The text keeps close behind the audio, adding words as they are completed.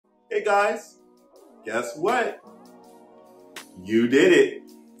Hey guys, guess what? You did it.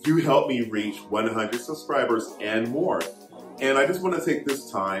 You helped me reach 100 subscribers and more. And I just want to take this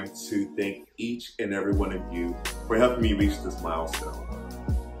time to thank each and every one of you for helping me reach this milestone.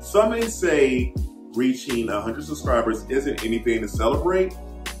 Some may say reaching 100 subscribers isn't anything to celebrate.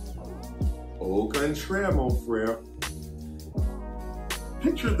 Au contraire, mon frère.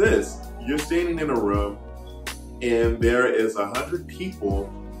 Picture this. You're standing in a room and there is 100 people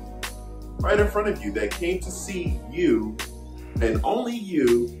right in front of you that came to see you and only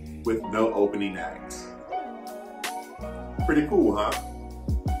you with no opening act. Pretty cool, huh?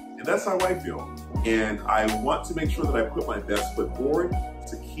 And that's how I feel. And I want to make sure that I put my best foot forward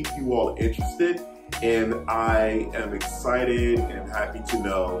to keep you all interested. And I am excited and happy to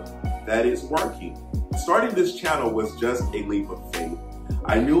know that it's working. Starting this channel was just a leap of faith.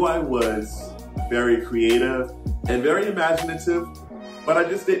 I knew I was very creative and very imaginative, but I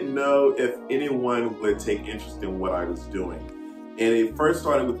just didn't know if anyone would take interest in what I was doing. And it first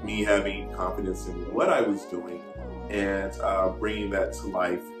started with me having confidence in what I was doing and bringing that to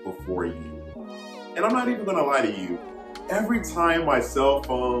life before you. And I'm not even gonna lie to you, every time my cell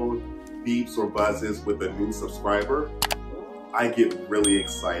phone beeps or buzzes with a new subscriber, I get really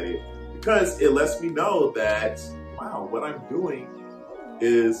excited because it lets me know that, wow, what I'm doing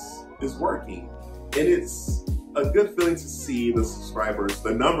is working. And it's a good feeling to see the subscribers,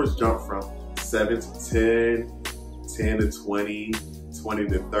 the numbers jump from 7 to 10, 10 to 20, 20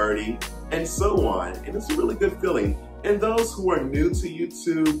 to 30, and so on. And it's a really good feeling. And those who are new to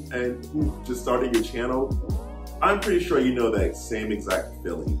YouTube and who just started your channel, I'm pretty sure you know that same exact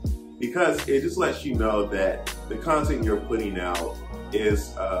feeling, because it just lets you know that the content you're putting out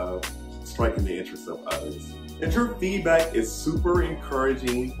is striking the interest of others. And your feedback is super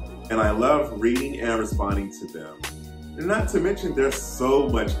encouraging, and I love reading and responding to them. And not to mention, there's so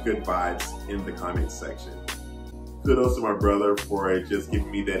much good vibes in the comment section. Kudos to my brother for just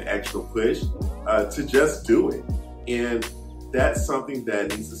giving me that extra push to just do it. And that's something that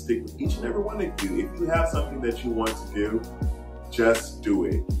needs to stick with each and every one of you. If you have something that you want to do, just do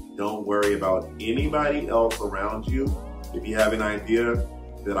it. Don't worry about anybody else around you. If you have an idea,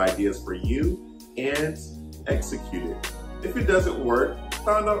 that idea is for you, and execute it. If it doesn't work,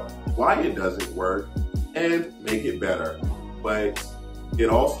 find out why it doesn't work and make it better. But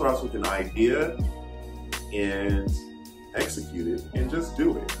it all starts with an idea and execute it and just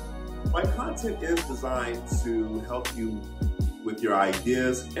do it. My content is designed to help you with your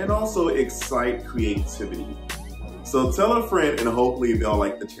ideas and also excite creativity. So tell a friend and hopefully they'll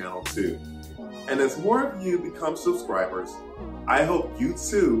like the channel too. And as more of you become subscribers, I hope you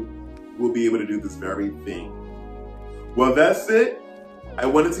too will be able to do this very thing. Well, that's it. I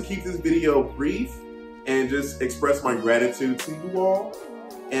wanted to keep this video brief and just express my gratitude to you all.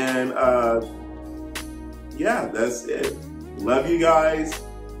 And yeah, that's it. Love you guys.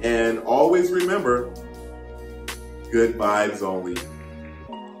 And always remember, good vibes only.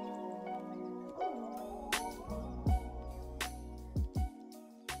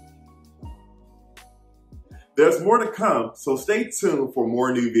 There's more to come, so stay tuned for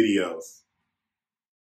more new videos.